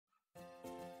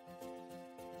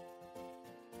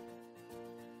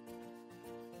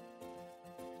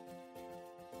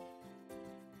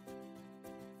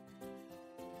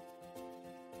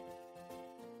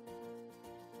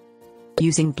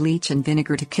Using bleach and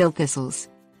vinegar to kill thistles.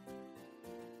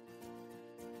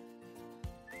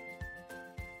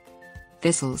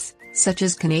 Thistles, such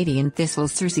as Canadian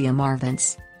thistles Cirsium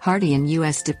arvense, hardy in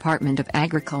U.S. Department of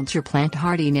Agriculture plant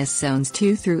hardiness zones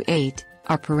 2 through 8,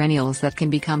 are perennials that can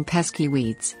become pesky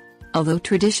weeds. Although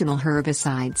traditional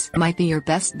herbicides might be your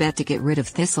best bet to get rid of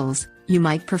thistles, you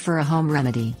might prefer a home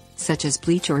remedy, such as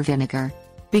bleach or vinegar.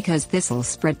 Because thistles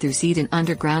spread through seed and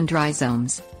underground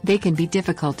rhizomes, they can be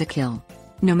difficult to kill.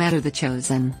 No matter the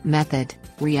chosen method,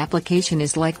 reapplication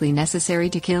is likely necessary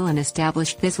to kill an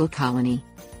established thistle colony.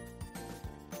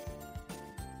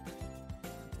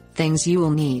 Things you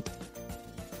will need: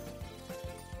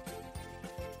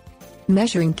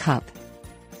 measuring cup,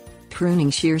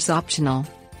 pruning shears optional,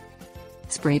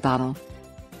 spray bottle,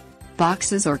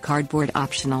 boxes or cardboard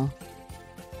optional,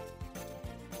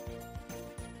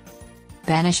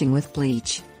 banishing with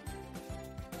bleach.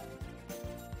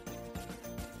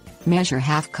 Measure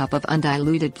half cup of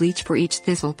undiluted bleach for each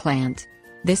thistle plant.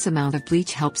 This amount of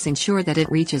bleach helps ensure that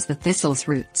it reaches the thistle's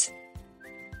roots.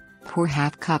 Pour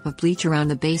half cup of bleach around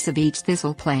the base of each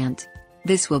thistle plant.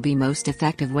 This will be most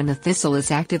effective when the thistle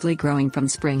is actively growing from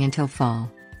spring until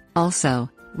fall. Also,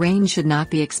 rain should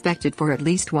not be expected for at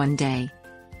least 1 day.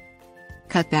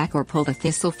 Cut back or pull the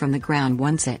thistle from the ground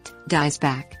once it dies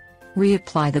back.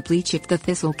 Reapply the bleach if the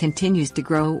thistle continues to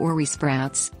grow or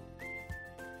resprouts.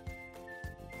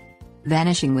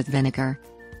 Vanishing with vinegar.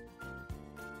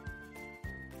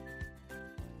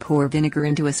 Pour vinegar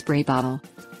into a spray bottle.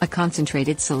 A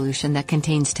concentrated solution that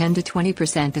contains 10 to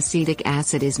 20% acetic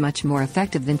acid is much more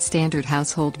effective than standard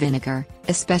household vinegar,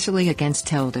 especially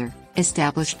against older,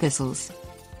 established thistles.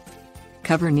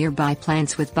 Cover nearby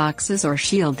plants with boxes or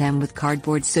shield them with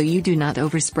cardboard so you do not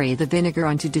overspray the vinegar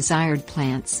onto desired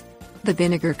plants. The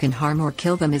vinegar can harm or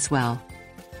kill them as well.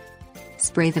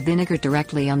 Spray the vinegar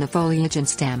directly on the foliage and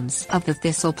stems of the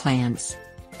thistle plants.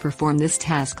 Perform this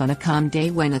task on a calm day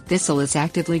when a thistle is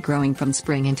actively growing from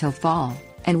spring until fall,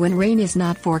 and when rain is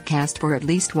not forecast for at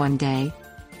least 1 day.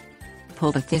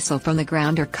 Pull the thistle from the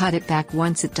ground or cut it back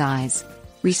once it dies.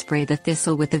 Respray the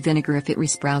thistle with the vinegar if it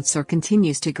resprouts or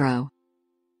continues to grow.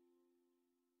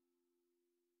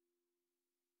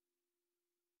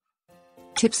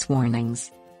 Tips: warnings.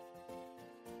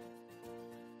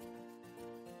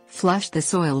 Flush the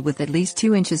soil with at least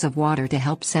 2 inches of water to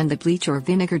help send the bleach or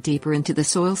vinegar deeper into the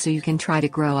soil so you can try to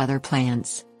grow other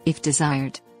plants, if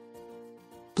desired.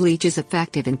 Bleach is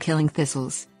effective in killing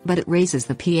thistles, but it raises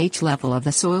the pH level of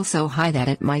the soil so high that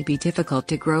it might be difficult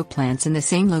to grow plants in the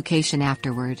same location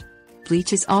afterward.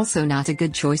 Bleach is also not a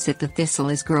good choice if the thistle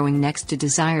is growing next to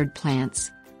desired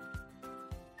plants.